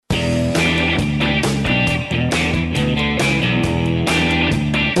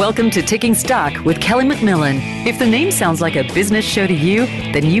Welcome to Taking Stock with Kelly McMillan. If the name sounds like a business show to you,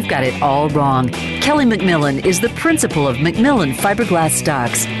 then you've got it all wrong. Kelly McMillan is the principal of McMillan Fiberglass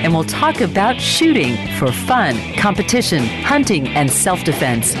Stocks and will talk about shooting for fun, competition, hunting, and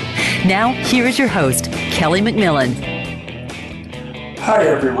self-defense. Now, here is your host, Kelly McMillan. Hi,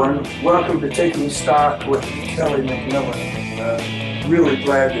 everyone. Welcome to Taking Stock with Kelly McMillan. Really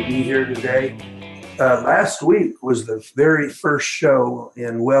glad to be here today. Last week was the very first show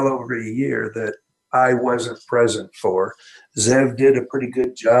in well over a year that I wasn't present for. Zev did a pretty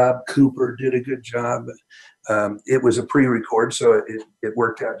good job. Cooper did a good job. It was a pre-record, so it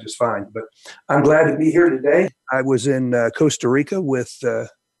worked out just fine. But I'm glad to be here today. I was in Costa Rica with the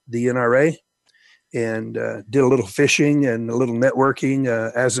NRA and did a little fishing and a little networking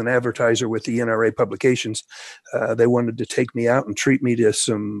as an advertiser with the NRA publications. They wanted to take me out and treat me to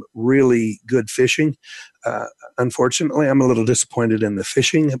some really good fishing. Unfortunately, I'm a little disappointed in the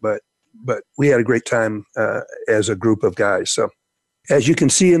fishing, but we had a great time as a group of guys. So as you can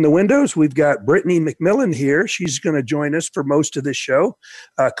see in the windows, we've got Brittany McMillan here. She's going to join us for most of this show.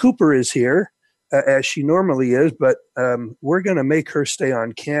 Cooper is here, as she normally is, but we're going to make her stay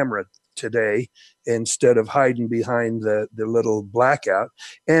on camera today instead of hiding behind the little blackout.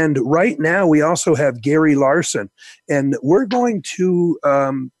 And right now we also have Gary Larson, and we're going to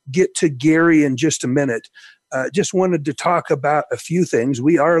get to Gary in just a minute. Just wanted to talk about a few things.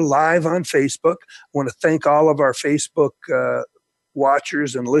 We are live on Facebook. I want to thank all of our Facebook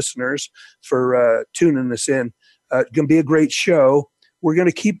watchers and listeners for tuning us in. It's going to be a great show. We're going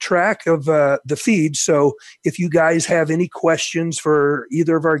to keep track of the feed. So if you guys have any questions for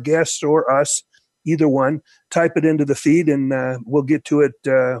either of our guests or us, either one, type it into the feed and we'll get to it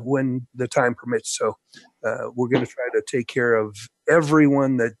when the time permits. So we're going to try to take care of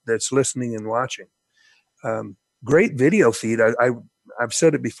everyone that's listening and watching. Great video feed. I've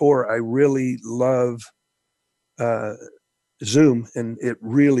said it before. I really love Zoom, and it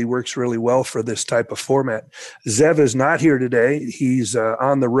really works really well for this type of format. Zev is not here today. He's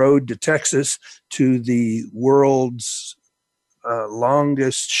on the road to Texas to the world's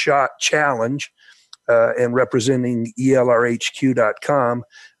longest shot challenge and representing ELRHQ.com.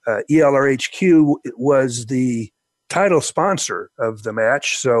 ELRHQ was the title sponsor of the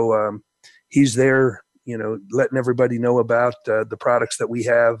match, so he's there, letting everybody know about the products that we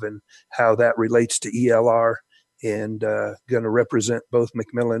have and how that relates to ELR, and going to represent both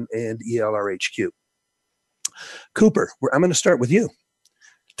McMillan and ELRHQ. Cooper, I'm going to start with you.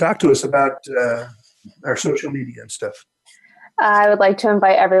 Talk to us about our social media and stuff. I would like to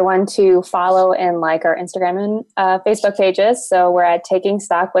invite everyone to follow and like our Instagram and Facebook pages. So we're at Taking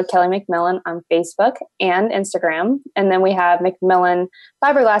Stock with Kelly McMillan on Facebook and Instagram. And then we have McMillan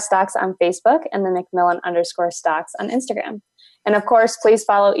Fiberglass Stocks on Facebook and then McMillan_stocks on Instagram. And of course, please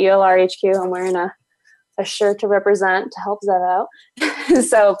follow ELRHQ. I'm wearing a shirt to represent to help Zev out.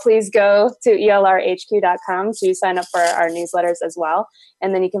 So please go to elrhq.com to sign up for our newsletters as well.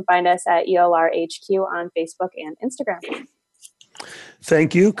 And then you can find us at ELRHQ on Facebook and Instagram.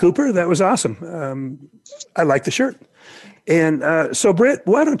 Thank you, Cooper. That was awesome. I like the shirt. And so, Britt,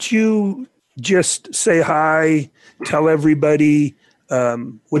 why don't you just say hi, tell everybody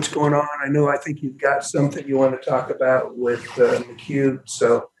what's going on. I think you've got something you want to talk about with McCube.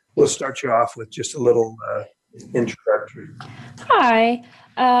 So we'll start you off with just a little introductory. Hi.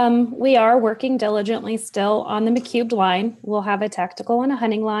 We are working diligently still on the McCubed line. We'll have a tactical and a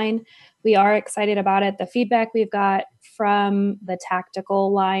hunting line. We are excited about it. The feedback we've got from the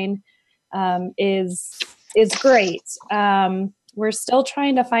tactical line is great. We're still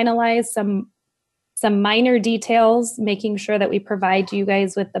trying to finalize some minor details, making sure that we provide you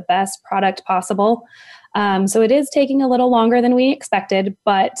guys with the best product possible. So it is taking a little longer than we expected,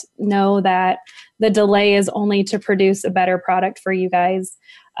 but know that the delay is only to produce a better product for you guys.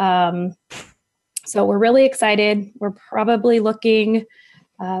 So we're really excited. We're probably looking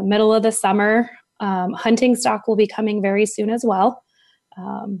middle of the summer. Hunting stock will be coming very soon as well.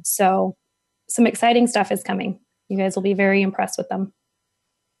 So some exciting stuff is coming. You guys will be very impressed with them.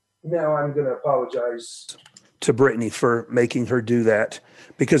 Now I'm going to apologize to Brittany for making her do that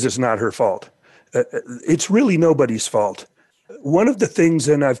because it's not her fault. It's really nobody's fault. One of the things,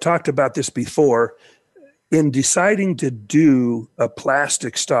 and I've talked about this before, in deciding to do a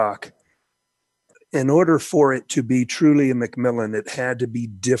plastic stock, in order for it to be truly a McMillan, it had to be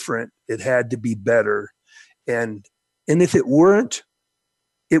different. It had to be better. And if it weren't,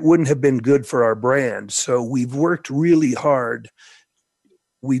 it wouldn't have been good for our brand. So we've worked really hard.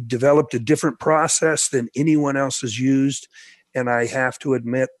 We've developed a different process than anyone else has used. And I have to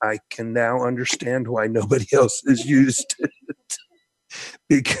admit, I can now understand why nobody else has used it.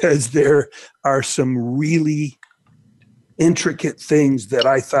 because there are some really intricate things that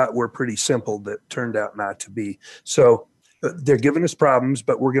I thought were pretty simple that turned out not to be. So they're giving us problems,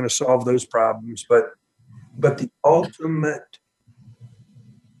 but we're going to solve those problems. But the ultimate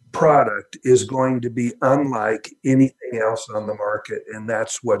product is going to be unlike anything else on the market, and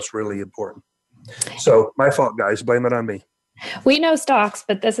that's what's really important. So my fault, guys. Blame it on me. We know stocks,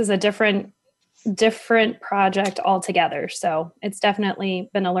 but this is a different project altogether. So it's definitely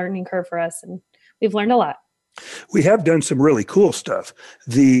been a learning curve for us, and we've learned a lot. We have done some really cool stuff.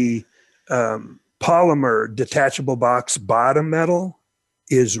 The polymer detachable box bottom metal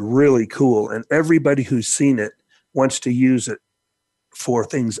is really cool, and everybody who's seen it wants to use it for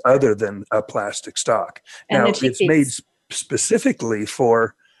things other than a plastic stock. And now, it's made specifically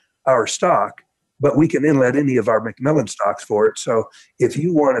for our stock, but we can inlet any of our McMillan stocks for it. So if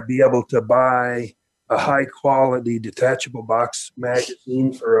you want to be able to buy a high quality detachable box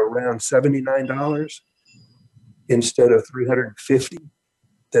magazine for around $79 instead of $350,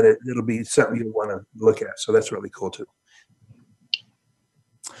 then it'll be something you'll want to look at. So that's really cool too.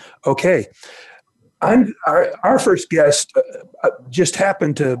 Okay. Our first guest just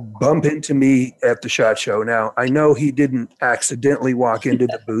happened to bump into me at the SHOT Show. Now, I know he didn't accidentally walk into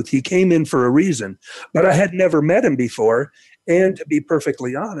the booth. He came in for a reason, but I had never met him before. And to be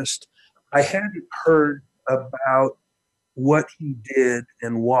perfectly honest, I hadn't heard about what he did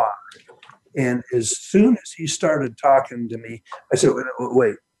and why. And as soon as he started talking to me, I said,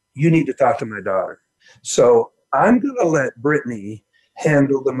 wait, you need to talk to my daughter. So I'm going to let Brittany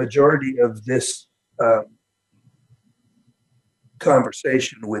handle the majority of this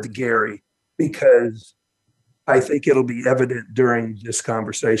conversation with Gary, because I think it'll be evident during this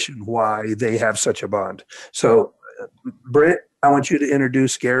conversation why they have such a bond. So, Britt, I want you to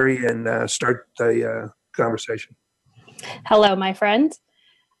introduce Gary and start the conversation. Hello, my friend.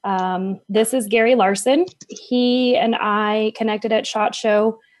 This is Gary Larson. He and I connected at SHOT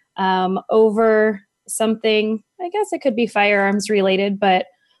Show over something, I guess it could be firearms related, but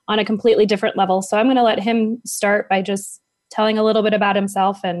on a completely different level. So I'm going to let him start by just telling a little bit about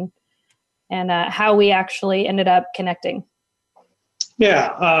himself and how we actually ended up connecting.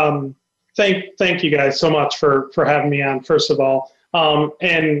 Yeah. Thank you guys so much for having me on, first of all.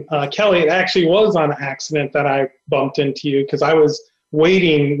 And Kelly, it actually was on accident that I bumped into you, because I was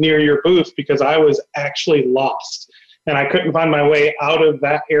waiting near your booth because I was actually lost and I couldn't find my way out of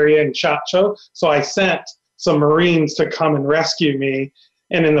that area in SHOT Show. So I sent some Marines to come and rescue me.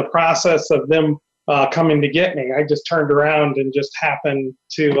 And in the process of them coming to get me, I just turned around and just happened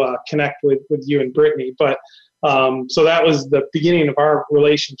to connect with you and Brittany. But so that was the beginning of our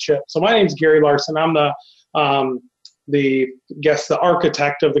relationship. So my name is Gary Larson. I'm the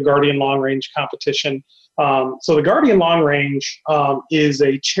architect of the Guardian Long Range competition. So the Guardian Long Range is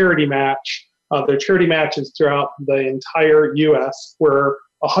a charity match. There are charity matches throughout the entire U.S. where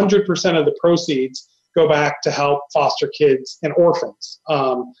 100% of the proceeds go back to help foster kids and orphans.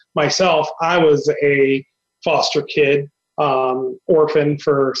 Myself, I was a foster kid, orphan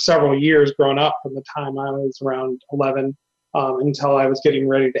for several years growing up, from the time I was around 11 until I was getting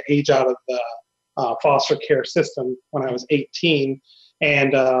ready to age out of the foster care system when I was 18.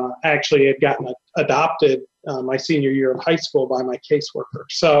 And actually had gotten adopted my senior year of high school by my caseworker.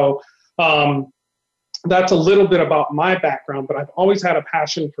 So that's a little bit about my background, but I've always had a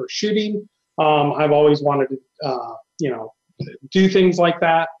passion for shooting. I've always wanted to, do things like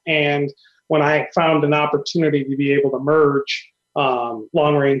that. And when I found an opportunity to be able to merge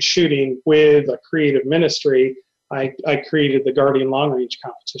long-range shooting with a creative ministry, I created the Guardian Long Range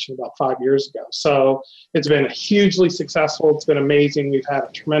competition about 5 years ago. So it's been hugely successful. It's been amazing. We've had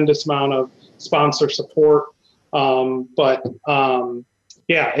a tremendous amount of sponsor support.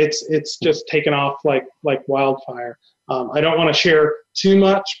 It's just taken off like wildfire. I don't want to share too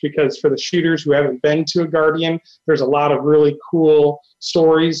much, because for the shooters who haven't been to a Guardian, there's a lot of really cool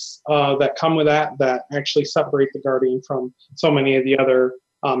stories that come with that actually separate the Guardian from so many of the other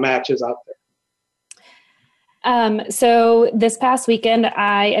matches out there. So this past weekend,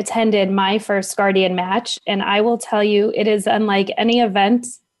 I attended my first Guardian match, and I will tell you, it is unlike any event,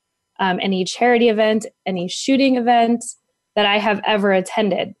 any charity event, any shooting event that I have ever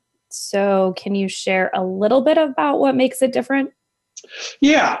attended. So can you share a little bit about what makes it different?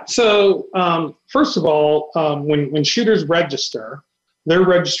 Yeah. So first of all, when shooters register, their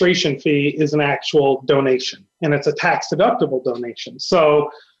registration fee is an actual donation, and it's a tax-deductible donation. So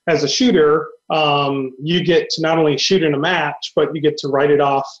as a shooter, you get to not only shoot in a match, but you get to write it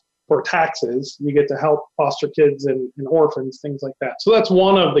off for taxes. You get to help foster kids and orphans, things like that. So that's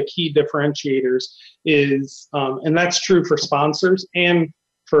one of the key differentiators is, and that's true for sponsors and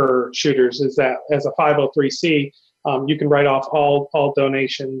for shooters, is that as a 503c, you can write off all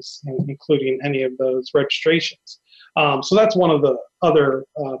donations, including any of those registrations. So that's one of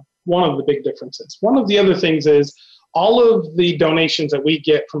the big differences. One of the other things is all of the donations that we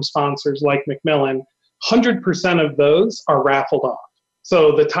get from sponsors like Macmillan, 100% of those are raffled off.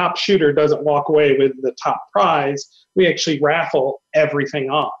 So the top shooter doesn't walk away with the top prize. We actually raffle everything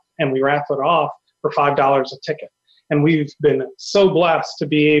off, and we raffle it off for $5 a ticket. And we've been so blessed to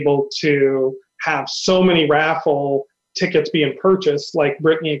be able to have so many raffle tickets being purchased, like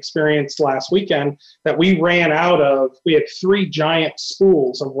Brittany experienced last weekend, that we had 3 giant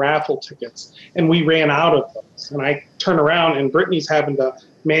spools of raffle tickets, and we ran out of those. And I turn around and Brittany's having to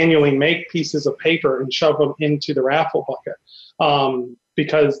manually make pieces of paper and shove them into the raffle bucket,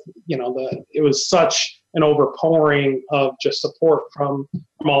 because it was such an overpouring of just support from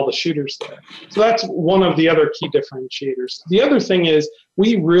all the shooters there. So that's one of the other key differentiators. The other thing is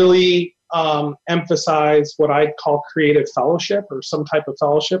we really emphasize what I'd call creative fellowship, or some type of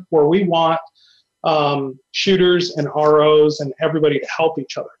fellowship, where we want shooters and ROs and everybody to help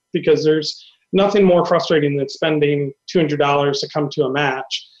each other, because there's nothing more frustrating than spending $200 to come to a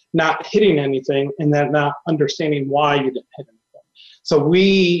match, not hitting anything, and then not understanding why you didn't hit anything. So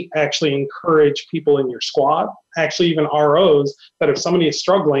we actually encourage people in your squad, actually even ROs, that if somebody is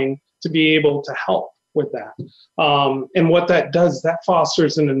struggling, to be able to help with that. And what that does, that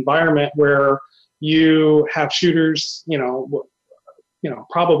fosters an environment where you have shooters,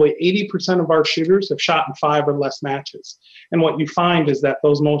 probably 80% of our shooters have shot in 5 or less matches. And what you find is that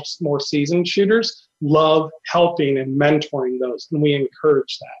those more seasoned shooters love helping and mentoring those, and we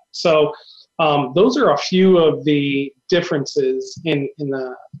encourage that. So those are a few of the differences in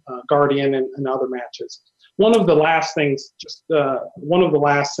the Guardian and other matches. One of the last things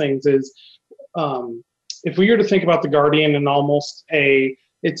is, if we were to think about the Guardian in almost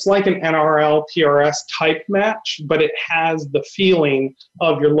it's like an NRL PRS type match, but it has the feeling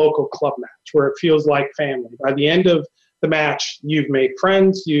of your local club match, where it feels like family. By the end of the match, you've made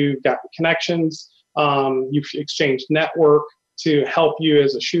friends, you've got connections, you've exchanged network to help you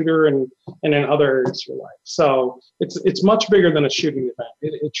as a shooter and in other areas of your life. So it's much bigger than a shooting event.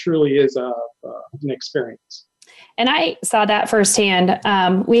 It truly is an experience. And I saw that firsthand.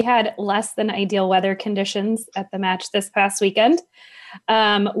 We had less than ideal weather conditions at the match this past weekend,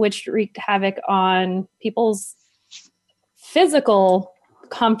 which wreaked havoc on people's physical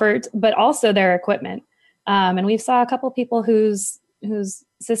comfort, but also their equipment. And we saw a couple people whose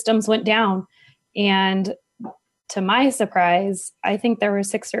systems went down. And to my surprise, I think there were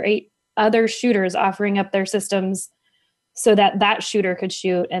 6 or 8 other shooters offering up their systems so that shooter could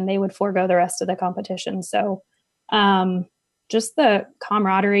shoot, and they would forego the rest of the competition. So just the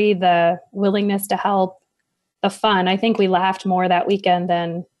camaraderie, the willingness to help, the fun. I think we laughed more that weekend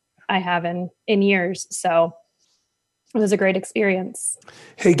than I have in years. So it was a great experience.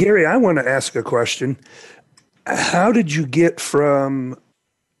 Hey, Gary, I want to ask a question. How did you get from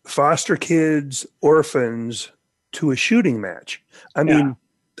foster kids, orphans, to a shooting match? I mean,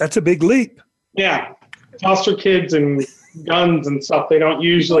 that's a big leap. Yeah. Foster kids and guns and stuff, they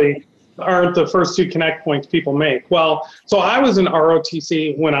aren't the first 2 connect points people make. Well, so I was in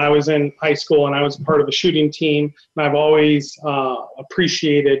ROTC when I was in high school, and I was part of a shooting team, and I've always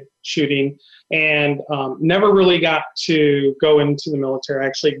appreciated shooting, and never really got to go into the military. I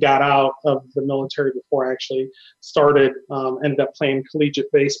actually got out of the military before I actually started, ended up playing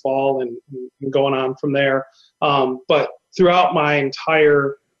collegiate baseball and going on from there. But throughout my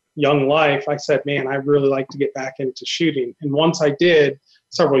entire young life, I said, man, I'd really like to get back into shooting. And once I did,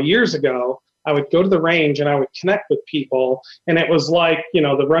 several years ago, I would go to the range and I would connect with people. And it was like,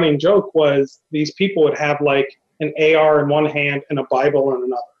 the running joke was these people would have like an AR in one hand and a Bible in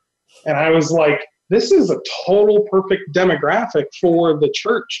another. And I was like, this is a total perfect demographic for the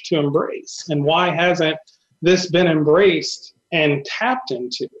church to embrace. And why hasn't this been embraced and tapped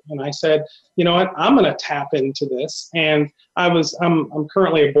into? And I said, you know what, I'm going to tap into this. And I'm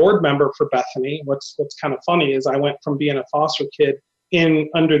currently a board member for Bethany. What's kind of funny is I went from being a foster kid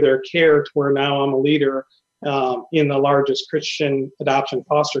under their care to where now I'm a leader in the largest Christian adoption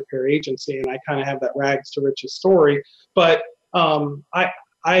foster care agency. And I kind of have that rags to riches story. But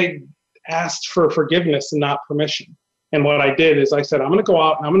I asked for forgiveness and not permission. And what I did is I said, I'm going to go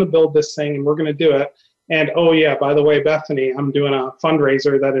out and I'm going to build this thing and we're going to do it. And, oh, yeah, by the way, Bethany, I'm doing a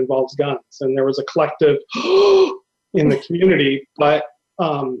fundraiser that involves guns. And there was a collective in the community. But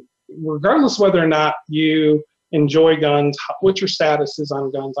regardless whether or not you enjoy guns, what your status is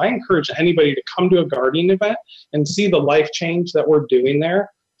on guns. I encourage anybody to come to a Guardian event and see the life change that we're doing there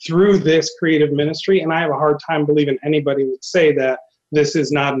through this creative ministry. And I have a hard time believing anybody would say that this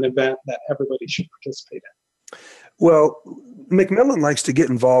is not an event that everybody should participate in. Well, McMillan likes to get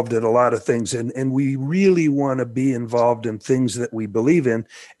involved in a lot of things, and we really want to be involved in things that we believe in.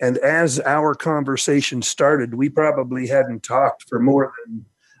 And as our conversation started, we probably hadn't talked for more than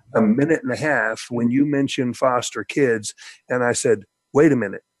a minute and a half when you mentioned foster kids. And I said, wait a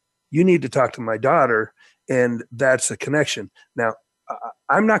minute, you need to talk to my daughter. And that's a connection. Now,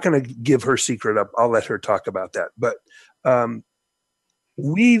 I'm not going to give her secret up. I'll let her talk about that. But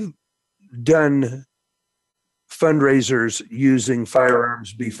we've done fundraisers using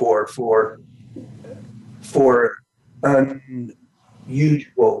firearms before for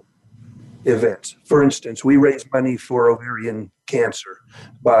unusual events. For instance, we raised money for ovarian cancer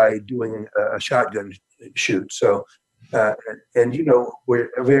by doing a shotgun shoot. So, and you know, where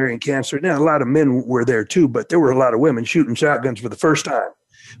ovarian cancer, now a lot of men were there too, but there were a lot of women shooting shotguns for the first time,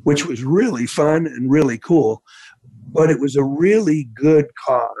 which was really fun and really cool. But it was a really good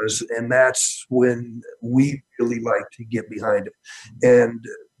cause, and that's when we really like to get behind it. And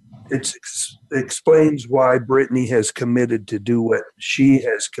it explains why Brittany has committed to do what she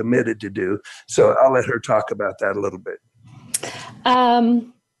has committed to do. So I'll let her talk about that a little bit.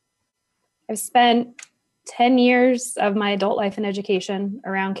 I've spent 10 years of my adult life in education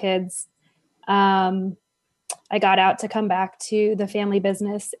around kids. I got out to come back to the family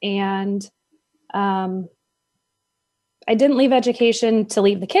business, and I didn't leave education to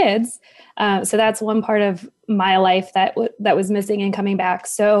leave the kids. So that's one part of my life that was missing and coming back.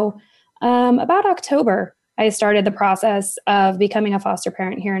 So about October, I started the process of becoming a foster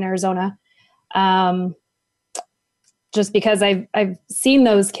parent here in Arizona. Just because I've seen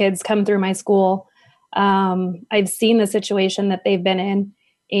those kids come through my school. I've seen the situation that they've been in,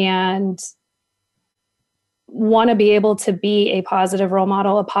 and want to be able to be a positive role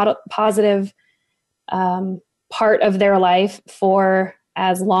model, a positive part of their life for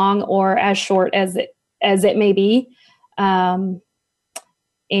as long or as short as it may be. And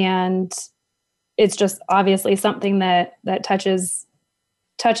it's just obviously something that touches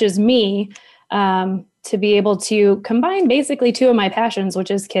me, to be able to combine basically two of my passions, which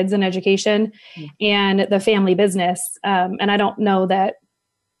is kids and education and the family business. And I don't know that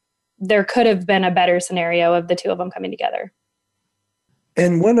there could have been a better scenario of the two of them coming together.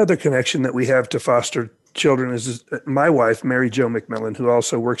 And one other connection that we have to foster children is my wife, Mary Jo McMillan, who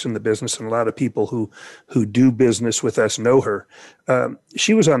also works in the business, and a lot of people who do business with us know her.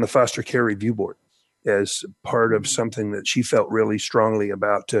 She was on the foster care review board as part of something that she felt really strongly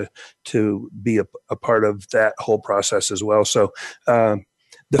about to be a part of that whole process as well. So the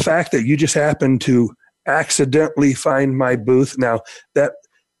fact that you just happened to accidentally find my booth, now that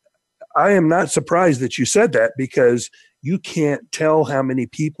I am not surprised that you said that, because you can't tell how many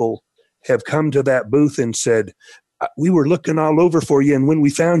people have come to that booth and said, we were looking all over for you, and when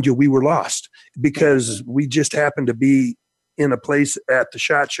we found you, we were lost, because we just happened to be in a place at the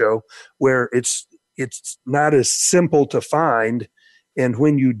SHOT Show where it's not as simple to find, and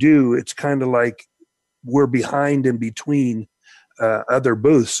when you do, it's kind of like we're behind in between other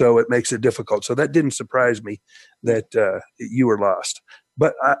booths, so it makes it difficult. So that didn't surprise me that you were lost.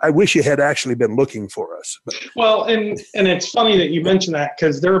 But I wish you had actually been looking for us. Well, and it's funny that you mentioned that,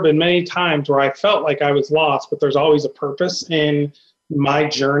 because there have been many times where I felt like I was lost, but there's always a purpose in my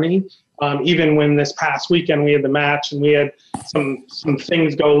journey. Even when this past weekend we had the match and we had some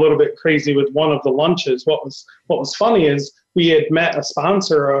things go a little bit crazy with one of the lunches. What was funny is we had met a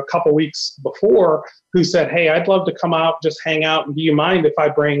sponsor a couple weeks before who said, "Hey, I'd love to come out, just hang out, and do you mind if I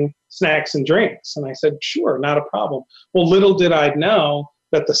bring snacks and drinks?" And I said, "Sure, not a problem." Well, little did I know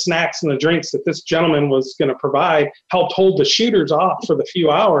that the snacks and the drinks that this gentleman was going to provide helped hold the shooters off for the few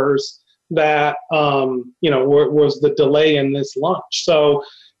hours that was the delay in this lunch. So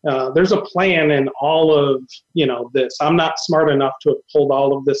there's a plan in all of this. I'm not smart enough to have pulled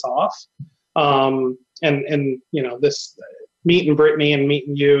all of this off. This meeting Brittany and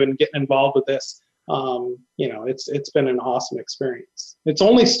meeting you and getting involved with this, it's been an awesome experience. It's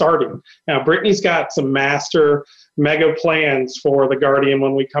only starting. Now, Brittany's got some master mega plans for the Guardian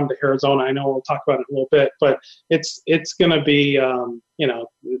when we come to Arizona. I know we'll talk about it in a little bit, but it's going to be,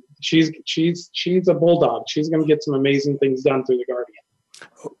 she's a bulldog. She's going to get some amazing things done through the Guardian.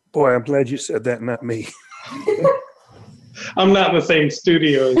 Oh, boy, I'm glad you said that, not me. I'm not in the same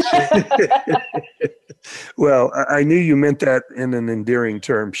studio as she. Well, I knew you meant that in an endearing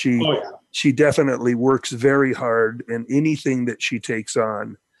term. She definitely works very hard, and anything that she takes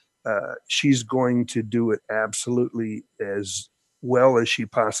on she's going to do it absolutely as well as she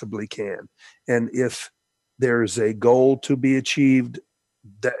possibly can. And if there's a goal to be achieved,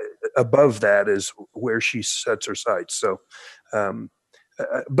 that above that is where she sets her sights. So,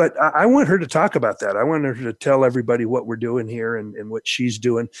 but I want her to talk about that. I want her to tell everybody what we're doing here and what she's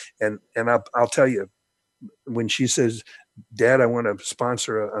doing. And I'll tell you, when she says, "Dad, I want to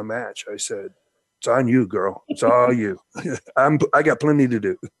sponsor a match," I said, "It's on you, girl. It's all you." I got plenty to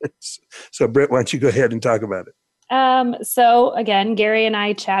do. So, Britt, why don't you go ahead and talk about it? So again, Gary and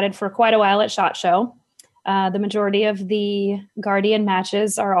I chatted for quite a while at SHOT Show. The majority of the Guardian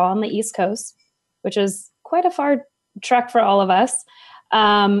matches are all on the East Coast, which is quite a far trek for all of us.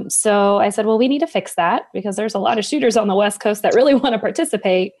 So I said, well, we need to fix that because there's a lot of shooters on the West Coast that really want to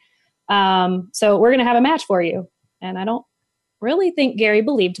participate. So we're going to have a match for you. And I don't really think Gary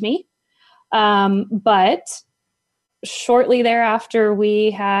believed me. But shortly thereafter,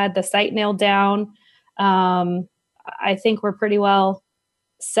 we had the site nailed down. I think we're pretty well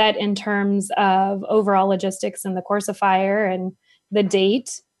set in terms of overall logistics and the course of fire and the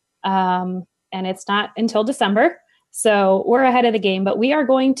date. And it's not until December. So we're ahead of the game, but we are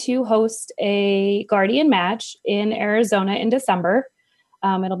going to host a Guardian match in Arizona in December.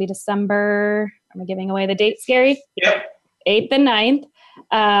 It'll be December. Am I giving away the dates, Gary? Yep. 8th and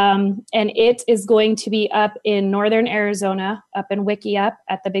 9th. And it is going to be up in northern Arizona, up in Wickiup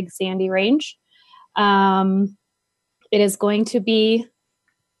at the Big Sandy Range. It is going to be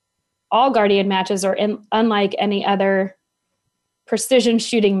all Guardian matches are unlike any other precision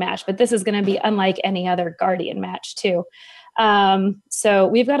shooting match, but this is going to be unlike any other Guardian match too. So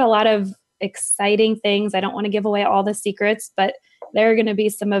we've got a lot of exciting things. I don't want to give away all the secrets, but there are going to be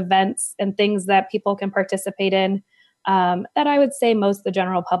some events and things that people can participate in that I would say most of the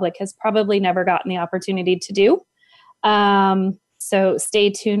general public has probably never gotten the opportunity to do. So stay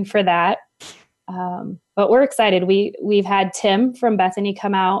tuned for that. But we're excited. We've had Tim from Bethany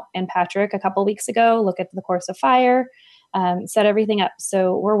come out and Patrick a couple weeks ago, look at the course of fire, set everything up.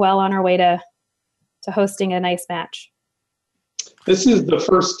 So we're well on our way to hosting a nice match. This is the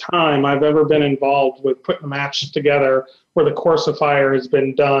first time I've ever been involved with putting a match together where the course of fire has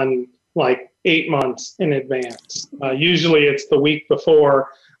been done like 8 months in advance. Usually it's the week before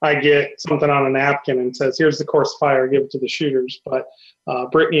I get something on a napkin and says, here's the course of fire, give it to the shooters. But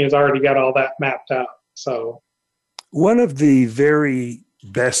Brittany has already got all that mapped out. So one of the very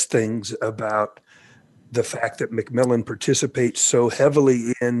best things about the fact that McMillan participates so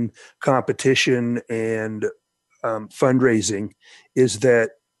heavily in competition and fundraising is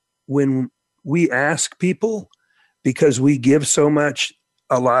that when we ask people, because we give so much,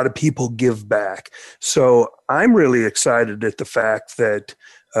 a lot of people give back. So I'm really excited at the fact that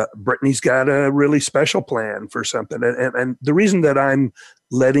Brittany's got a really special plan for something. And the reason that I'm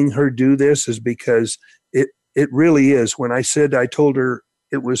letting her do this is because it really is. When I told her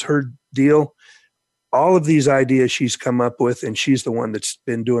it was her deal, all of these ideas she's come up with, and she's the one that's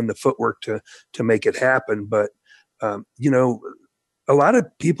been doing the footwork to make it happen. But, a lot of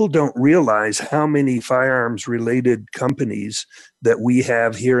people don't realize how many firearms related companies that we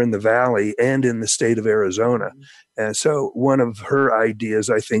have here in the Valley and in the state of Arizona. And so one of her ideas,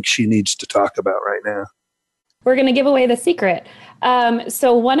 I think she needs to talk about right now. We're going to give away the secret.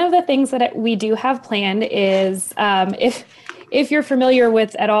 So one of the things that we do have planned is if you're familiar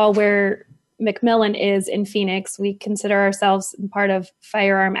with at all where McMillan is in Phoenix, we consider ourselves part of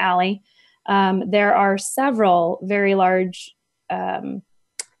Firearm Alley. There are several very large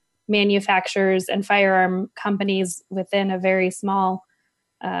manufacturers and firearm companies within a very small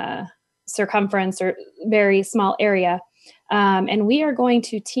circumference or very small area. And we are going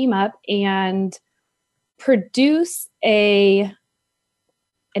to team up and produce an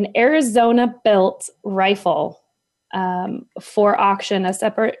Arizona-built rifle for auction,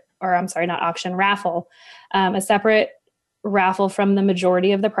 raffle, a separate raffle from the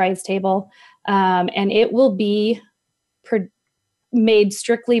majority of the prize table. And it will be made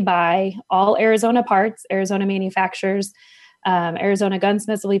strictly by all Arizona parts, Arizona manufacturers. Arizona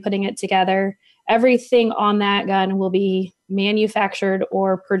Gunsmiths will be putting it together. Everything on that gun will be manufactured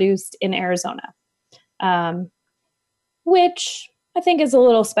or produced in Arizona, which I think is a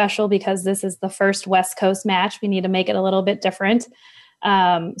little special because this is the first West Coast match. We need to make it a little bit different.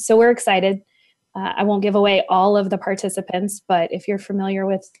 So we're excited. I won't give away all of the participants, but if you're familiar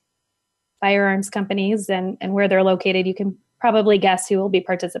with firearms companies and where they're located, you can probably guess who will be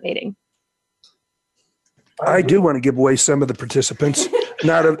participating. I do want to give away some of the participants,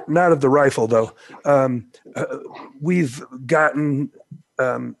 not of the rifle though. We've gotten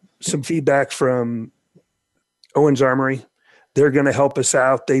some feedback from Owens Armory. they're going to help us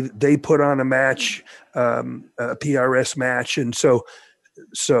out. They put on a match, a PRS match, and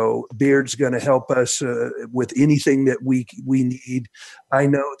so Beard's going to help us with anything that we need. I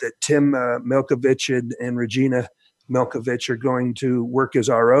know that Tim Milkovich and Regina Milkovich are going to work as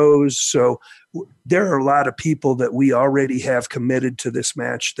ROs. So there are a lot of people that we already have committed to this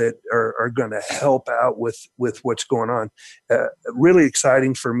match that are going to help out with what's going on. Really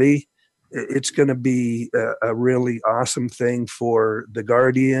exciting for me. It's going to be a really awesome thing for the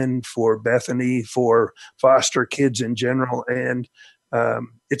Guardian, for Bethany, for foster kids in general. And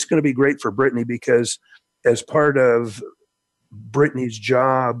it's going to be great for Brittany, because as part of Brittany's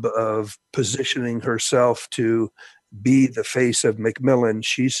job of positioning herself to be the face of McMillan,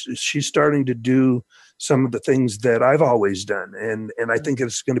 she's starting to do some of the things that I've always done. And I think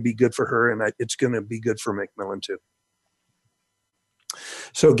it's going to be good for her, and it's going to be good for McMillan too.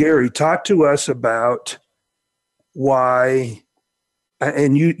 So Gary, talk to us about why,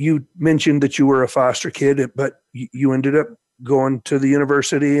 and you mentioned that you were a foster kid, but you ended up going to the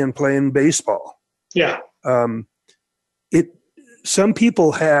university and playing baseball. Yeah. Some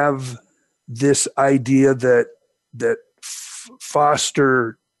people have this idea that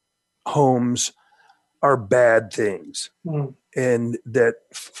foster homes are bad things, and that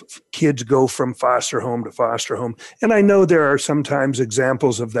kids go from foster home to foster home. And I know there are sometimes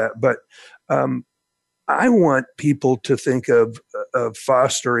examples of that, but I want people to think of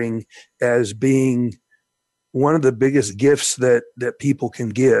fostering as being one of the biggest gifts that people can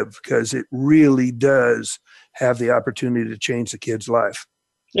give, because it really does have the opportunity to change the kid's life.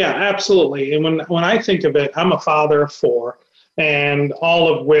 Yeah, absolutely. And when I think of it, I'm a father of 4, and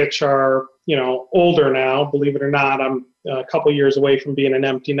all of which are, older now, believe it or not. I'm a couple years away from being an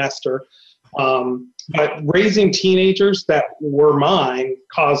empty nester. But raising teenagers that were mine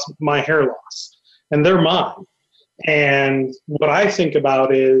caused my hair loss, and they're mine. And what I think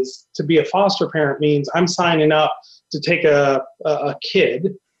about is, to be a foster parent means I'm signing up to take a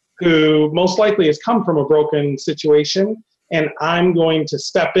kid who most likely has come from a broken situation, and I'm going to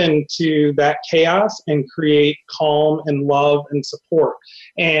step into that chaos and create calm and love and support.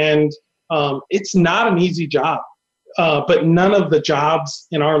 And it's not an easy job, but none of the jobs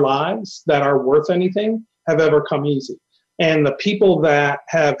in our lives that are worth anything have ever come easy. And the people that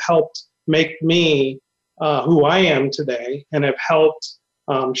have helped make me who I am today, and have helped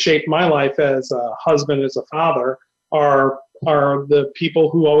shape my life as a husband, as a father, are the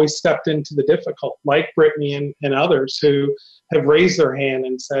people who always stepped into the difficult, like Brittany and others who have raised their hand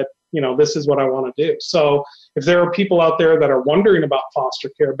and said, this is what I want to do. So if there are people out there that are wondering about foster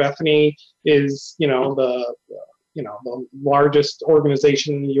care, Bethany is, the largest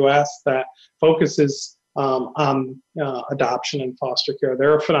organization in the U.S. that focuses on adoption and foster care.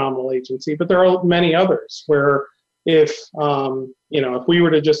 They're a phenomenal agency, but there are many others where if we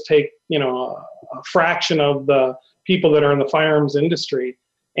were to just take, a fraction of the people that are in the firearms industry,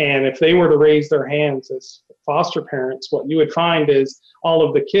 and if they were to raise their hands as foster parents, what you would find is all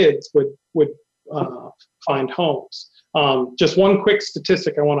of the kids would find homes. Just one quick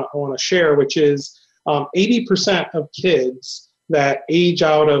statistic I want to share, which is 80% of kids that age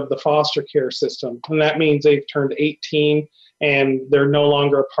out of the foster care system, and that means they've turned 18 and they're no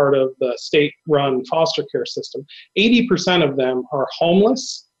longer a part of the state-run foster care system, 80% of them are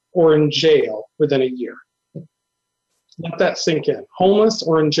homeless or in jail within a year. Let that sink in. Homeless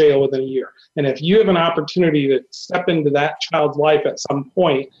or in jail within a year. And if you have an opportunity to step into that child's life at some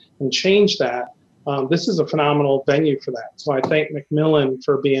point and change that, this is a phenomenal venue for that. So I thank McMillan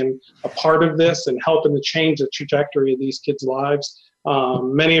for being a part of this and helping to change the trajectory of these kids' lives,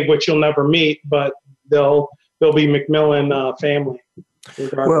 many of which you'll never meet, but they'll be McMillan family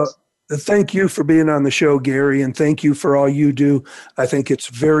regardless. Well, thank you for being on the show, Gary, and thank you for all you do. I think it's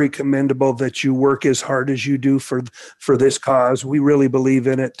very commendable that you work as hard as you do for this cause. We really believe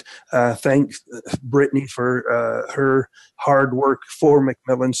in it. Thank Brittany for her hard work for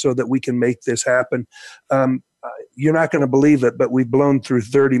McMillan so that we can make this happen. You're not going to believe it, but we've blown through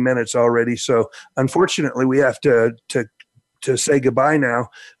 30 minutes already. So unfortunately, we have to say goodbye now.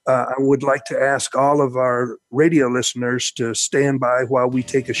 I would like to ask all of our radio listeners to stand by while we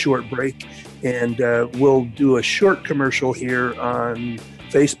take a short break, and we'll do a short commercial here on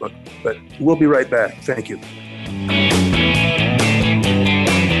Facebook, but we'll be right back. Thank you.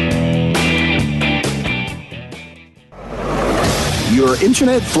 Your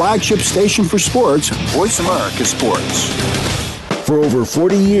internet flagship station for sports, Voice America Sports. For over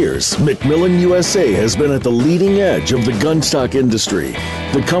 40 years, McMillan USA has been at the leading edge of the gun stock industry.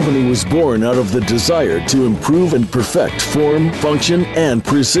 The company was born out of the desire to improve and perfect form, function, and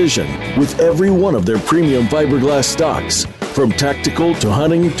precision with every one of their premium fiberglass stocks. From tactical to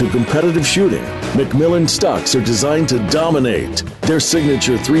hunting to competitive shooting, McMillan stocks are designed to dominate. Their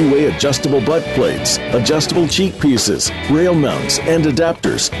signature 3-way adjustable butt plates, adjustable cheek pieces, rail mounts, and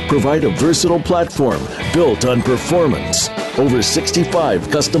adapters provide a versatile platform built on performance. Over 65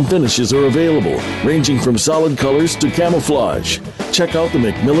 custom finishes are available, ranging from solid colors to camouflage. Check out the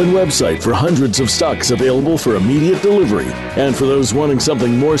McMillan website for hundreds of stocks available for immediate delivery. And for those wanting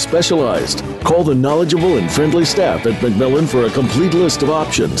something more specialized, call the knowledgeable and friendly staff at McMillan for a complete list of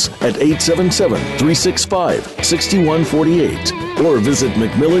options at 877-365-6148 or visit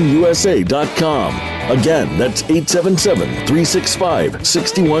McMillanUSA.com. Again, that's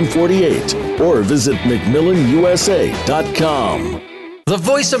 877-365-6148 or visit McMillanUSA.com. The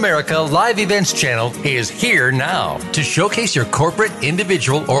Voice America Live Events channel is here now to showcase your corporate,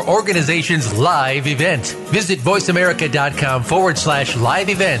 individual, or organization's live event. Visit voiceamerica.com/live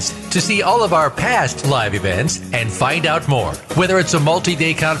events to see all of our past live events and find out more. Whether it's a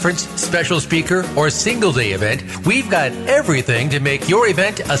multi-day conference, special speaker, or single-day event, we've got everything to make your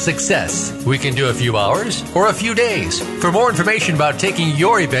event a success. We can do a few hours or a few days. For more information about taking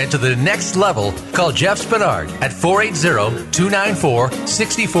your event to the next level, call Jeff Spinard at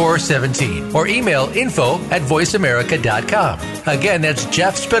 480-294-6417 or email info@voiceamerica.com. Again, that's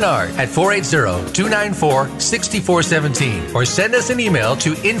Jeff Spinard at 480-294-6417 or send us an email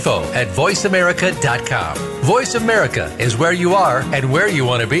to info@voiceamerica.com. Voice America is where you are and where you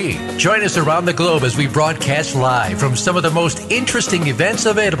want to be. Join us around the globe as we broadcast live from some of the most interesting events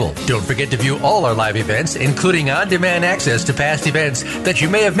available. Don't forget to view all our live events, including on-demand access to past events that you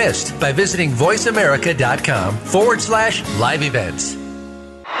may have missed by visiting voiceamerica.com/live events.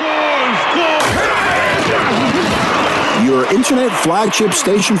 Your internet flagship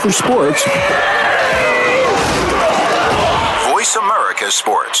station for sports. Voice America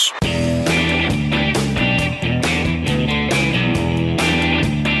Sports.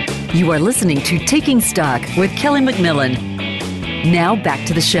 You are listening to Taking Stock with Kelly McMillan. Now back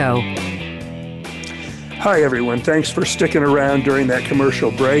to the show. Hi, everyone. Thanks for sticking around during that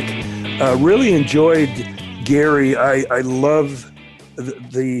commercial break. Really enjoyed Gary. I love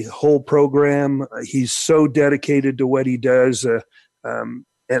the whole program. He's so dedicated to what he does. And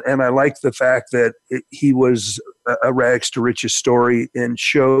I like the fact that he was a rags to riches story and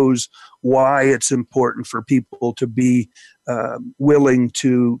shows why it's important for people to be willing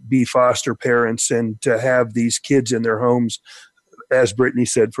to be foster parents and to have these kids in their homes, as Brittany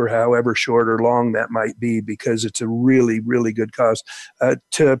said, for however short or long that might be, because it's a really, really good cause.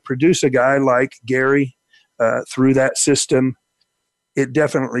 To produce a guy like Gary through that system, it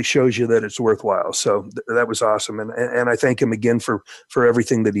definitely shows you that it's worthwhile. So that was awesome. And I thank him again for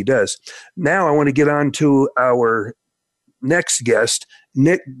everything that he does. Now I want to get on to our next guest,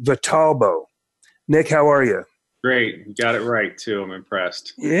 Nick Vitalbo. Nick, how are you? Great. You got it right, too. I'm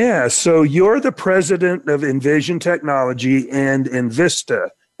impressed. Yeah. So you're the president of Envision Technology and Invista,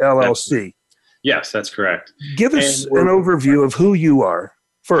 LLC. Yes, that's correct. Give us an overview of who you are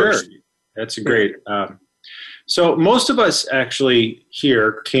first. Sure. That's great. So most of us actually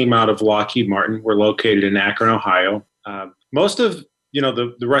here came out of Lockheed Martin. We're located in Akron, Ohio. Most of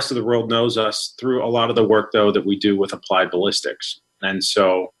the rest of the world knows us through a lot of the work, though, that we do with applied ballistics. And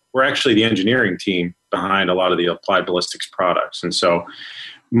so we're actually the engineering team behind a lot of the applied ballistics products. And so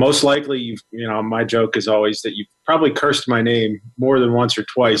most likely, my joke is always that you've probably cursed my name more than once or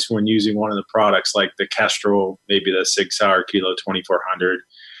twice when using one of the products, like the Kestrel, maybe the Sig Sauer Kilo 2400,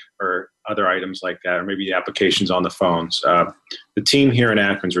 or other items like that, or maybe the applications on the phones. The team here in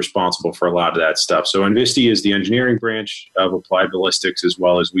Akron is responsible for a lot of that stuff. So Invisti is the engineering branch of applied ballistics, as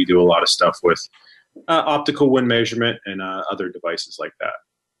well as we do a lot of stuff with optical wind measurement and other devices like that.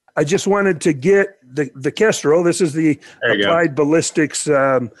 I just wanted to get the Kestrel. This is the applied ballistics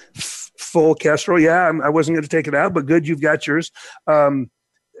full Kestrel. Yeah, I wasn't going to take it out, but good, you've got yours.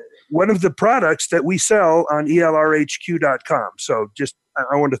 One of the products that we sell on elrhq.com. So just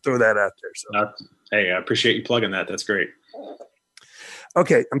I wanted to throw that out there. So. Hey, I appreciate you plugging that. That's great.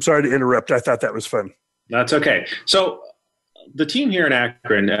 Okay, I'm sorry to interrupt. I thought that was fun. That's okay. So the team here in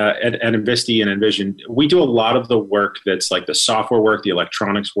Akron at Invisti and Envision, we do a lot of the work that's like the software work, the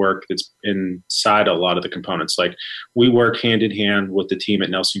electronics work that's inside a lot of the components. Like we work hand in hand with the team at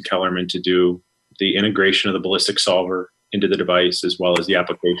Nelson Kellerman to do the integration of the ballistic solver into the device as well as the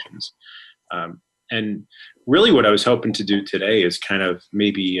applications. And really what I was hoping to do today is kind of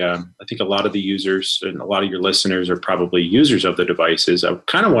maybe, I think a lot of the users and a lot of your listeners are probably users of the devices. I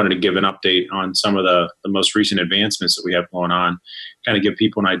kind of wanted to give an update on some of the most recent advancements that we have going on, kind of give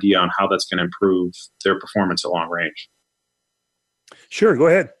people an idea on how that's going to improve their performance at long range. Sure, go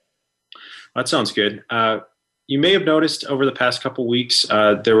ahead. That sounds good. you may have noticed over the past couple weeks,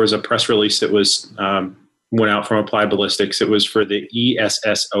 there was a press release that was went out from Applied Ballistics. It was for the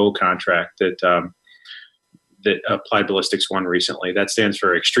ESSO contract that Applied Ballistics won recently. That stands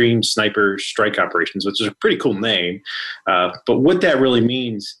for Extreme Sniper Strike Operations, which is a pretty cool name. But what that really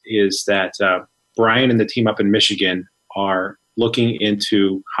means is that Brian and the team up in Michigan are looking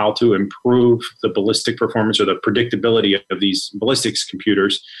into how to improve the ballistic performance or the predictability of these ballistics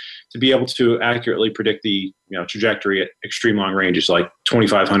computers to be able to accurately predict the trajectory at extreme long ranges, like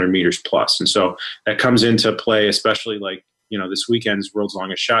 2,500 meters plus. And so that comes into play, especially like this weekend's World's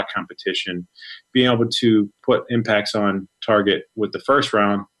Longest Shot competition. Being able to put impacts on target with the first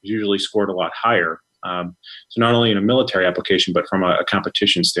round is usually scored a lot higher. So not only in a military application, but from a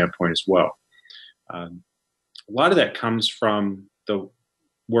competition standpoint as well. A lot of that comes from the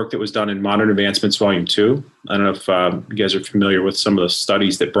work that was done in Modern Advancements Volume 2. I don't know if you guys are familiar with some of the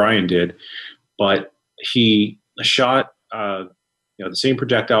studies that Brian did, but he shot the same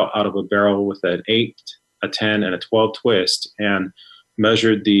projectile out of a barrel with an 8, a 10, and a 12 twist, and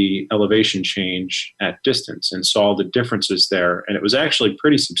measured the elevation change at distance and saw the differences there. And it was actually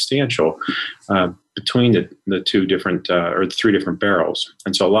pretty substantial between the two different or the 3 different barrels.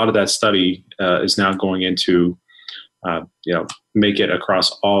 And so a lot of that study is now going into make it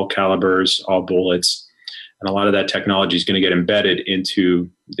across all calibers, all bullets, and a lot of that technology is going to get embedded into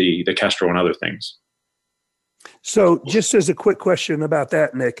the Kestrel and other things. So just as a quick question about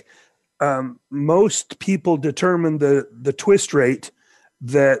that, Nick, most people determine the twist rate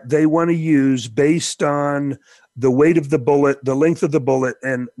that they want to use based on the weight of the bullet, the length of the bullet,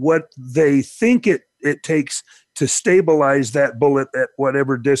 and what they think it takes to stabilize that bullet at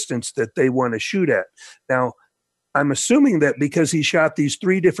whatever distance that they want to shoot at. Now, I'm assuming that because he shot these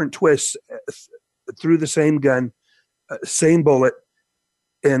 3 different twists through the same gun, same bullet,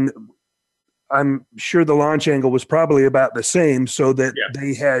 and I'm sure the launch angle was probably about the same, so that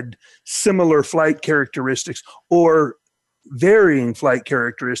they had similar flight characteristics or varying flight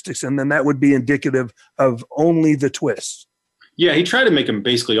characteristics, and then that would be indicative of only the twists. Yeah, he tried to make them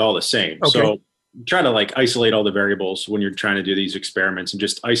basically all the same. Okay. So try to isolate all the variables when you're trying to do these experiments and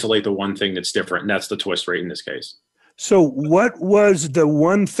just isolate the one thing that's different, and that's the twist rate in this case. So what was the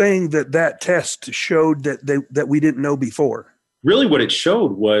one thing that test showed that we didn't know before? Really what it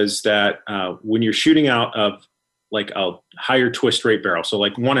showed was that when you're shooting out of a higher twist rate barrel, so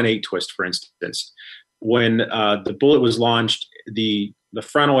 1 and 8 twist, for instance, when the bullet was launched, the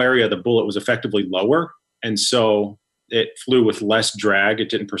frontal area of the bullet was effectively lower, and so it flew with less drag. It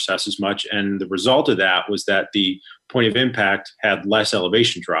didn't process as much, and the result of that was that the point of impact had less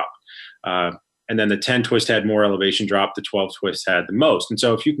elevation drop. And then the 10 twist had more elevation drop, the 12 twist had the most. And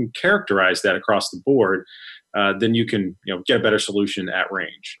so if you can characterize that across the board, then you can get a better solution at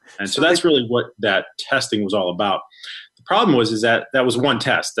range. And so that's really what that testing was all about. The problem was that was one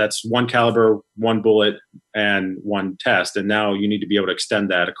test. That's one caliber, one bullet, and one test. And now you need to be able to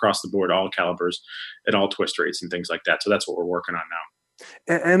extend that across the board, all calibers, at all twist rates and things like that. So that's what we're working on now.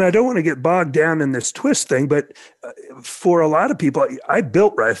 And I don't want to get bogged down in this twist thing, but for a lot of people, I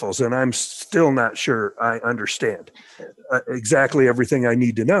built rifles and I'm still not sure I understand exactly everything I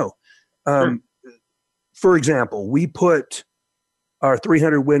need to know. Sure. For example, we put our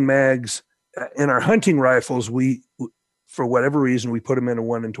 300 Win mags in our hunting rifles. For whatever reason, we put them in a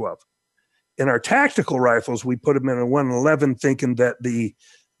 1 and 12. In our tactical rifles, we put them in a 1 and 11, thinking that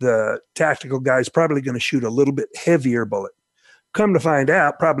the tactical guy's probably going to shoot a little bit heavier bullet. Come to find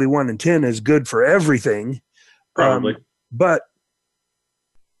out, probably 1 and 10 is good for everything. Probably. But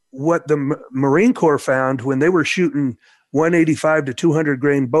what the Marine Corps found when they were shooting 185 to 200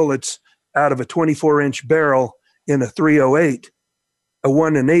 grain bullets out of a 24-inch barrel in a 308, a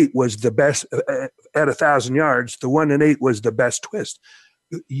 1 and 8 was the best at 1,000 yards. The 1 and 8 was the best twist.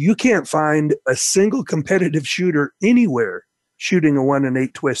 You can't find a single competitive shooter anywhere shooting a 1 and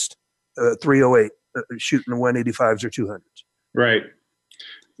 8 twist, 308, shooting the 185s or 200s. Right.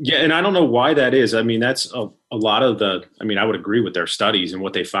 Yeah, and I don't know why that is. I mean, that's a lot of I would agree with their studies and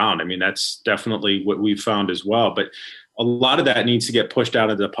what they found. I mean, that's definitely what we've found as well. But a lot of that needs to get pushed out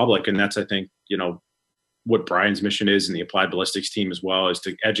into the public. And that's, I think, what Brian's mission is, and the Applied Ballistics team as well, is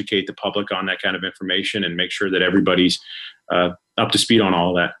to educate the public on that kind of information and make sure that everybody's up to speed on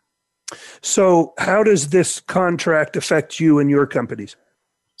all of that. So how does this contract affect you and your companies?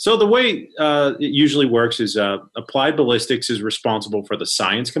 So the way it usually works is Applied Ballistics is responsible for the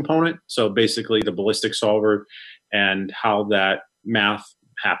science component. So basically the ballistic solver and how that math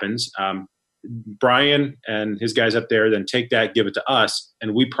happens. Brian and his guys up there then take that, give it to us,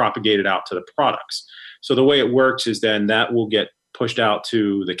 and we propagate it out to the products. So the way it works is then that will get pushed out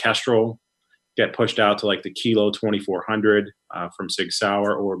to the Kestrel get pushed out to like the Kilo 2400 from Sig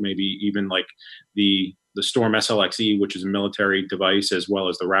Sauer, or maybe even like the Storm SLXE, which is a military device, as well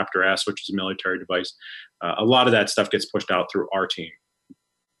as the Raptor S, which is a military device. A lot of that stuff gets pushed out through our team.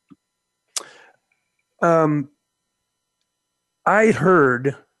 I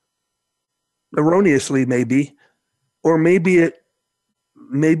heard, erroneously maybe, or maybe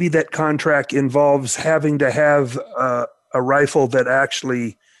that contract involves having to have a rifle that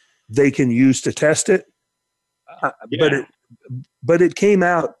actually they can use to test it. Yeah. But it came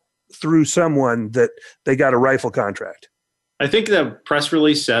out through someone that they got a rifle contract. I think the press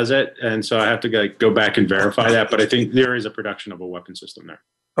release says it, and so I have to go back and verify that, but I think there is a production of a weapon system there.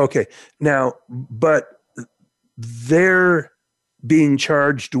 Okay. Now, but they're being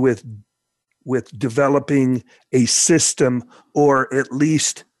charged with developing a system, or at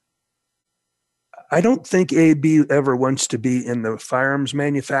least, I don't think AB ever wants to be in the firearms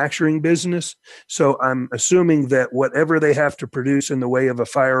manufacturing business. So I'm assuming that whatever they have to produce in the way of a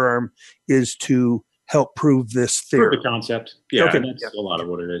firearm is to help prove this theory. Prove the concept. Yeah, okay. That's a lot of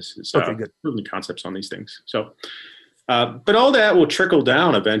what it is. It's, okay, good. Proving the concepts on these things. So, but all that will trickle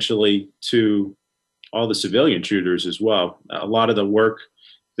down eventually to all the civilian shooters as well. A lot of the work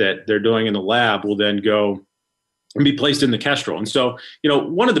that they're doing in the lab will then go and be placed in the Kestrel. And so,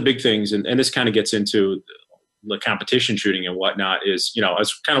 one of the big things, and this kind of gets into the competition shooting and whatnot, is, I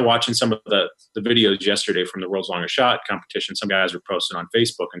was kind of watching some of the videos yesterday from the World's Longest Shot competition. Some guys were posting on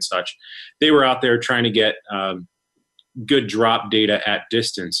Facebook and such. They were out there trying to get good drop data at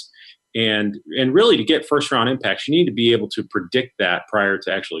distance. And really, to get first round impacts, you need to be able to predict that prior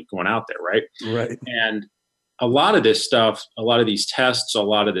to actually going out there, right? Right. And a lot of this stuff, a lot of these tests, a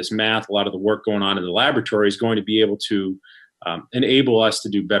lot of this math, a lot of the work going on in the laboratory is going to be able to enable us to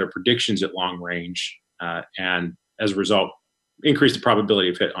do better predictions at long range, and as a result, increase the probability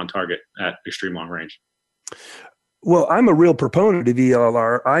of hit on target at extreme long range. Well, I'm a real proponent of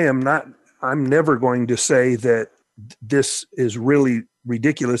ELR. I'm never going to say that this is really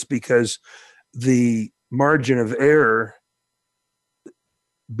ridiculous, because the margin of error,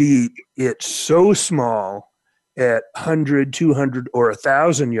 be it so small at 100, 200, or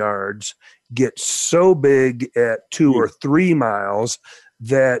 1,000 yards, gets so big at 2 or 3 miles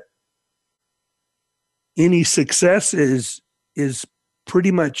that any success is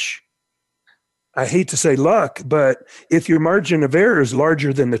pretty much, I hate to say luck, but if your margin of error is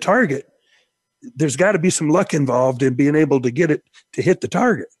larger than the target, there's got to be some luck involved in being able to get it to hit the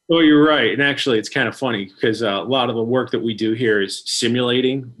target. Well, you're right. And actually, it's kind of funny because a lot of the work that we do here is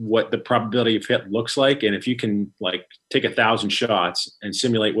simulating what the probability of hit looks like. And if you can take 1,000 shots and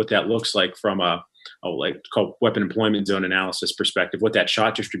simulate what that looks like from a called weapon employment zone analysis perspective, what that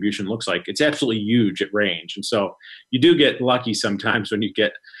shot distribution looks like, it's absolutely huge at range. And so you do get lucky sometimes when you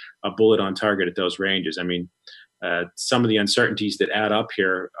get a bullet on target at those ranges. I mean, some of the uncertainties that add up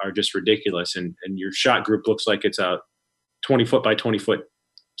here are just ridiculous. And your shot group looks like it's a 20 foot by 20 foot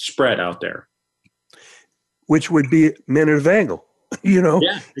spread out there. Which would be minute of angle,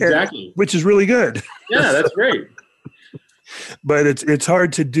 Yeah, exactly. Which is really good. Yeah, that's great. But it's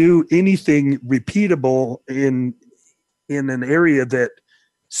hard to do anything repeatable in an area that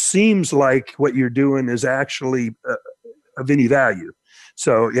seems like what you're doing is actually of any value.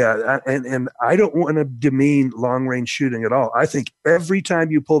 So, yeah, and I don't want to demean long-range shooting at all. I think every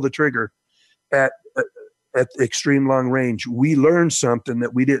time you pull the trigger at extreme long range, we learn something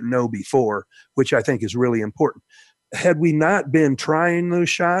that we didn't know before, which I think is really important. Had we not been trying those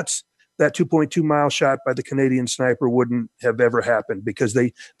shots, that 2.2 mile shot by the Canadian sniper wouldn't have ever happened, because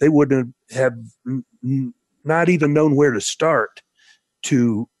they wouldn't have not even known where to start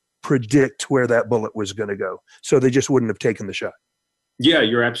to predict where that bullet was going to go. So they just wouldn't have taken the shot. Yeah,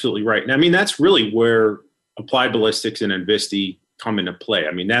 you're absolutely right. And I mean, that's really where Applied Ballistics and Invisti come into play.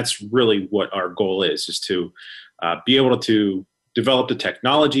 I mean, that's really what our goal is to be able to develop the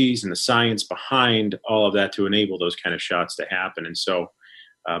technologies and the science behind all of that to enable those kind of shots to happen. And so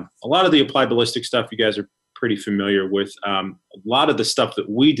a lot of the Applied Ballistics stuff you guys are pretty familiar with. A lot of the stuff that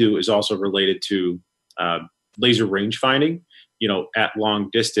we do is also related to laser range finding. At long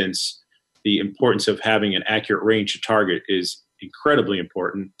distance, the importance of having an accurate range to target is incredibly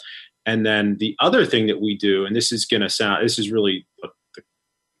important. And then the other thing that we do, and this is really the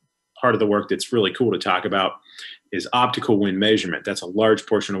part of the work that's really cool to talk about, is optical wind measurement. That's a large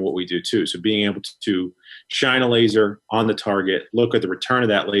portion of what we do too. So being able to shine a laser on the target, look at the return of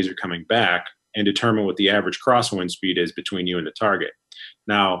that laser coming back, and determine what the average crosswind speed is between you and the target.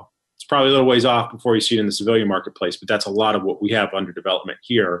 Now, it's probably a little ways off before you see it in the civilian marketplace, but that's a lot of what we have under development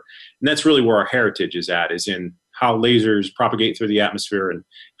here. And that's really where our heritage is in how lasers propagate through the atmosphere and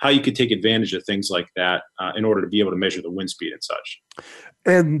how you could take advantage of things like that in order to be able to measure the wind speed and such.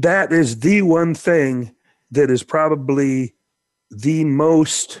 And that is the one thing that is probably the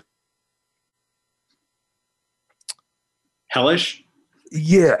most hellish.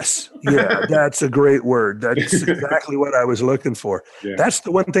 Yes. Yeah, that's a great word. That's exactly what I was looking for. Yeah. That's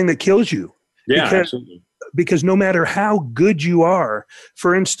the one thing that kills you. Yeah, absolutely. Because no matter how good you are,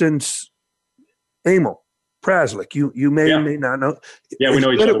 for instance, Emil Praslik, you may or may not know. Yeah, we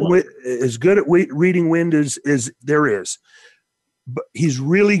know each other well. As good at reading wind as there is. But he's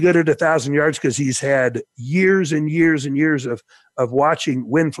really good at 1,000 yards because he's had years and years and years of watching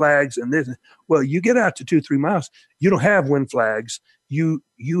wind flags and this. Well, you get out to 2-3 miles, you don't have wind flags. You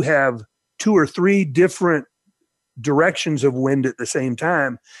have 2 or 3 different directions of wind at the same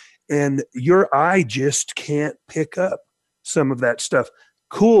time, and your eye just can't pick up some of that stuff.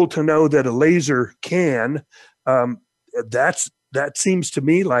 Cool to know that a laser can. That seems to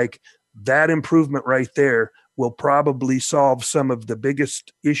me like that improvement right there will probably solve some of the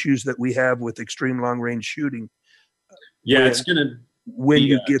biggest issues that we have with extreme long range shooting. Yeah, it's going to when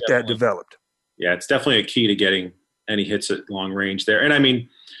you get that developed. Yeah, it's definitely a key to getting any hits at long range there. And I mean,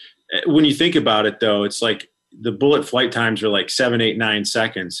 when you think about it though, it's like the bullet flight times are like 7, 8, 9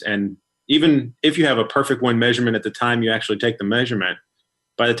 seconds. And even if you have a perfect wind measurement at the time you actually take the measurement,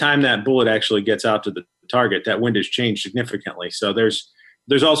 by the time that bullet actually gets out to the target, that wind has changed significantly. So there's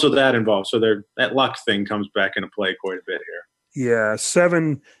also that involved. So that luck thing comes back into play quite a bit here. Yeah,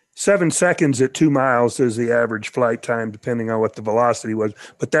 7 seconds at 2 miles is the average flight time, depending on what the velocity was.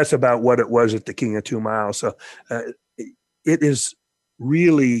 But that's about what it was at the King of 2 miles. So it is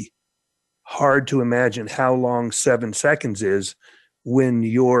really hard to imagine how long 7 seconds is when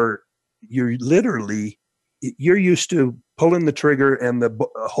you're literally you're used to pulling the trigger and the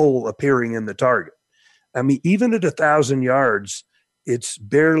hole appearing in the target. I mean, even at 1,000 yards, it's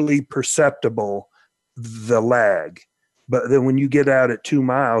barely perceptible, the lag. But then when you get out at 2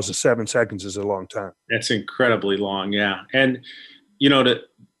 miles, 7 seconds is a long time. That's incredibly long, yeah. And,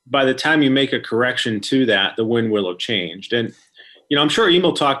 by the time you make a correction to that, the wind will have changed. And, I'm sure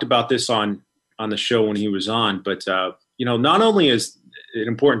Emil talked about this on the show when he was on, but, not only is it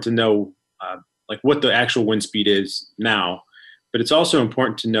important to know what the actual wind speed is now, but it's also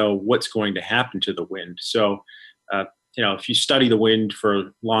important to know what's going to happen to the wind. So, if you study the wind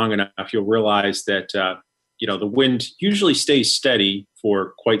for long enough, you'll realize that, the wind usually stays steady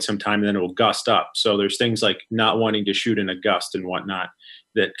for quite some time and then it will gust up. So there's things like not wanting to shoot in a gust and whatnot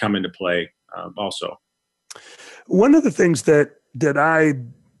that come into play also. One of the things that I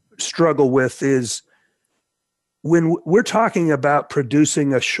struggle with is when we're talking about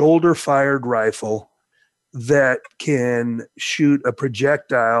producing a shoulder-fired rifle that can shoot a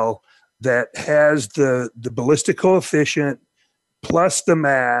projectile that has the ballistic coefficient plus the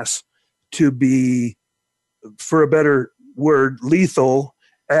mass to be, for a better word, lethal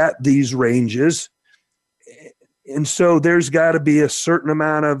at these ranges. And so there's got to be a certain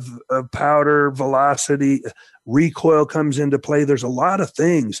amount of powder, velocity, recoil comes into play. There's a lot of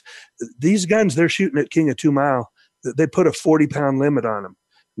things. These guns they're shooting at King of 2 Mile, they put a 40-pound limit on them.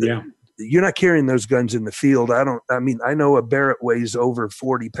 Yeah. You're not carrying those guns in the field. I know a Barrett weighs over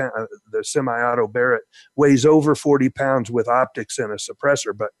 40 pounds. The semi-auto Barrett weighs over 40 pounds with optics and a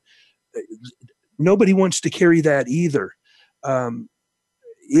suppressor, but nobody wants to carry that either.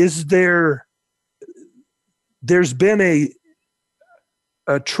 There's been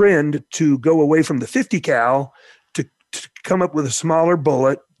a trend to go away from the 50 cal to come up with a smaller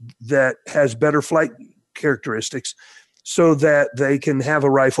bullet that has better flight characteristics so that they can have a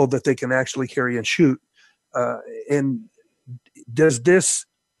rifle that they can actually carry and shoot. And does this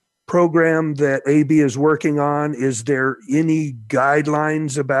program that AB is working on, is there any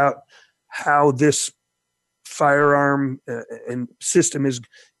guidelines about how this firearm and system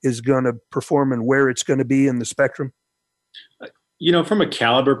is going to perform and where it's going to be in the spectrum? From a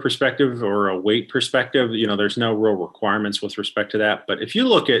caliber perspective or a weight perspective, there's no real requirements with respect to that. But if you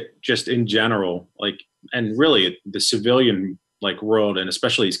look at just in general, and really the civilian world, and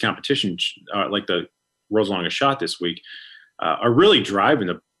especially these competitions, like the World's Longest Shot this week, are really driving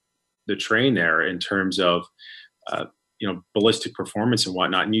the train there in terms of, ballistic performance and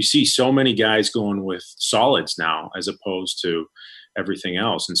whatnot. And you see so many guys going with solids now as opposed to everything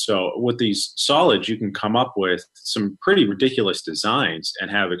else. And so with these solids, you can come up with some pretty ridiculous designs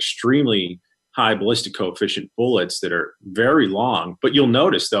and have extremely high ballistic coefficient bullets that are very long. But you'll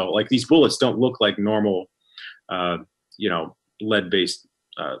notice though, these bullets don't look like normal, lead-based,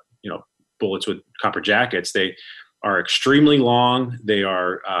 bullets with copper jackets. They are extremely long. They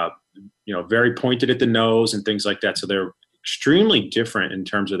are very pointed at the nose and things like that. So they're extremely different in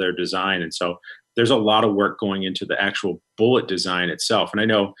terms of their design. And so there's a lot of work going into the actual bullet design itself. And I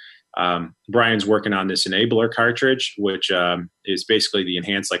know Brian's working on this enabler cartridge, which is basically the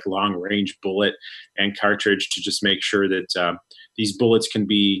enhanced long range bullet and cartridge to just make sure that these bullets can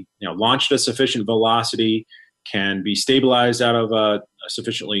be launched at a sufficient velocity, can be stabilized out of a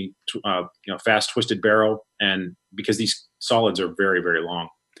sufficiently fast twisted barrel, and because these solids are very, very long.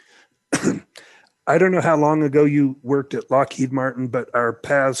 I don't know how long ago you worked at Lockheed Martin, but our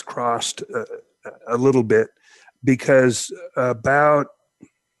paths crossed a little bit, because about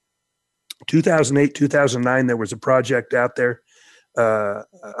 2008, 2009, there was a project out there,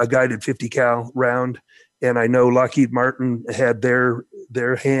 a guided 50 cal round. And I know Lockheed Martin had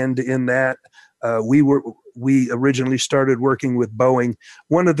their hand in that. We originally started working with Boeing.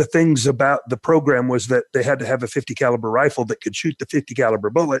 One of the things about the program was that they had to have a 50 caliber rifle that could shoot the 50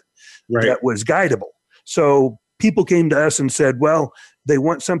 caliber bullet that was guidable. So people came to us and said, well, they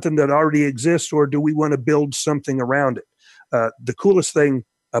want something that already exists, or do we want to build something around it? The coolest thing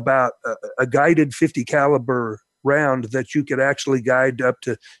about a guided 50 caliber round that you could actually guide up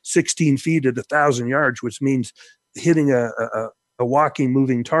to 16 feet at 1,000 yards, which means hitting a walking,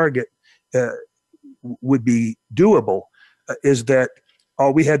 moving target would be doable, is that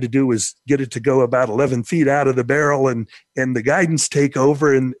all we had to do was get it to go about 11 feet out of the barrel, and the guidance take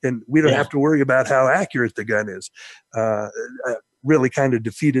over, and we don't have to worry about how accurate the gun is. Really kind of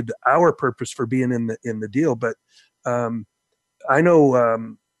defeated our purpose for being in the deal. But I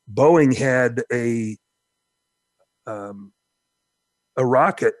know Boeing had a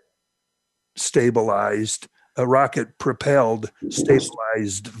rocket stabilized, a rocket propelled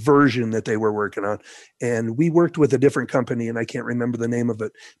stabilized version that they were working on. And we worked with a different company, and I can't remember the name of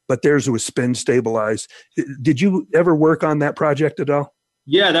it, but theirs was spin stabilized. Did you ever work on that project at all?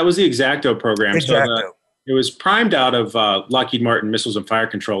 Yeah, that was the X-Acto program. X-Acto. So it was primed out of Lockheed Martin Missiles and Fire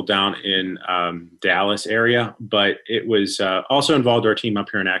Control down in Dallas area, but it was also involved our team up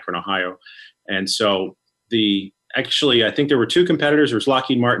here in Akron, Ohio. And so I think there were two competitors. There was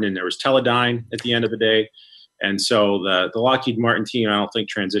Lockheed Martin and there was Teledyne at the end of the day. And so the Lockheed Martin team, I don't think,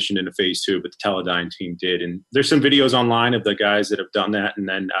 transitioned into phase 2, but the Teledyne team did. And there's some videos online of the guys that have done that. And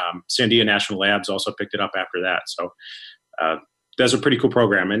then Sandia National Labs also picked it up after that. So that's a pretty cool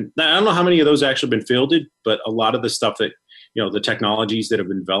program. And I don't know how many of those actually been fielded, but a lot of the stuff that, the technologies that have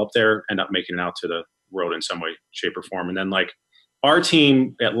been developed there end up making it out to the world in some way, shape, or form. And then our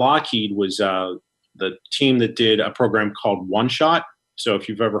team at Lockheed was the team that did a program called One Shot. So if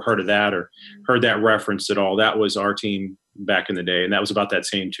you've ever heard of that or heard that referenced at all, that was our team back in the day. And that was about that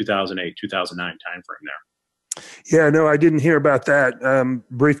same 2008, 2009 timeframe there. Yeah, no, I didn't hear about that.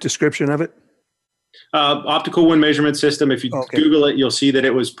 Brief description of it? Optical wind measurement system. If you Google it, you'll see that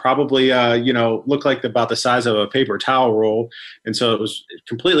it was probably, looked like about the size of a paper towel roll. And so it was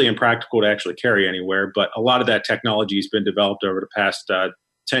completely impractical to actually carry anywhere. But a lot of that technology has been developed over the past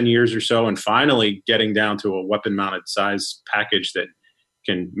 10 years or so, and finally getting down to a weapon mounted size package that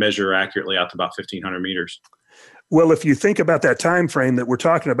can measure accurately out to about 1,500 meters. Well, if you think about that time frame that we're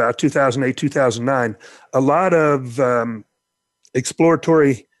talking about, 2008, 2009, a lot of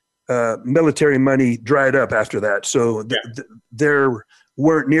exploratory military money dried up after that. So there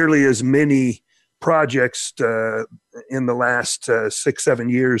weren't nearly as many projects in the last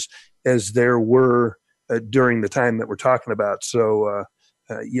 6-7 years as there were during the time that we're talking about. So,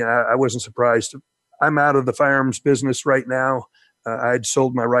 I wasn't surprised. I'm out of the firearms business right now. I'd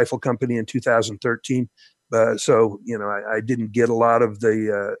sold my rifle company in 2013. So, I didn't get a lot of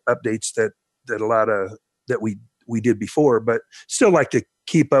the updates that we did before, but still like to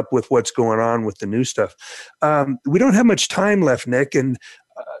keep up with what's going on with the new stuff. We don't have much time left, Nick, and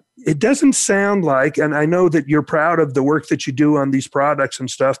it doesn't sound like, and I know that you're proud of the work that you do on these products and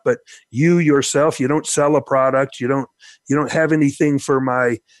stuff, but you yourself, you don't sell a product, you don't have anything for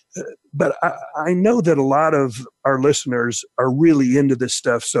but I know that a lot of our listeners are really into this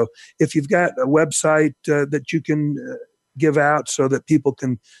stuff. So if you've got a website that you can give out so that people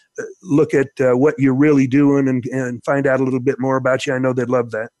can look at what you're really doing and find out a little bit more about you, I know they'd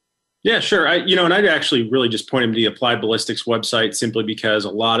love that. Yeah, sure. And I'd actually really just point them to the Applied Ballistics website, simply because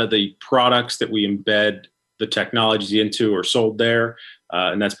a lot of the products that we embed the technology into are sold there.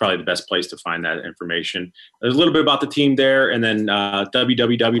 And that's probably the best place to find that information. There's a little bit about the team there. And then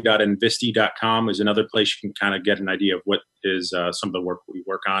www.invisti.com is another place you can kind of get an idea of what is some of the work we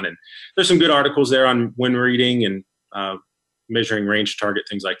work on. And there's some good articles there on wind reading and measuring range target,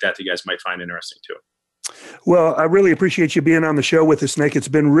 things like that you guys might find interesting too. Well, I really appreciate you being on the show with us, Nick. It's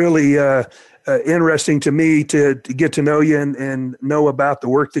been really interesting to me to get to know you and know about the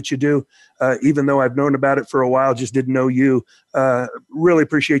work that you do. Even though I've known about it for a while, just didn't know you. Really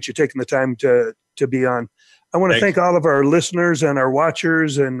appreciate you taking the time to be on. I want to thank all of our listeners and our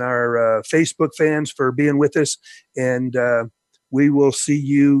watchers and our Facebook fans for being with us. And we will see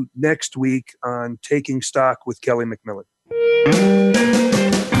you next week on Taking Stock with Kelly McMillan.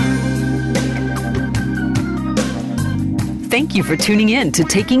 Thank you for tuning in to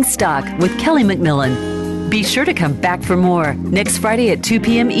Taking Stock with Kelly McMillan. Be sure to come back for more next Friday at 2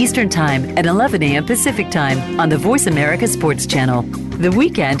 p.m. Eastern Time and 11 a.m. Pacific Time on the Voice America Sports Channel. The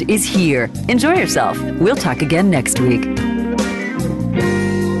weekend is here. Enjoy yourself. We'll talk again next week.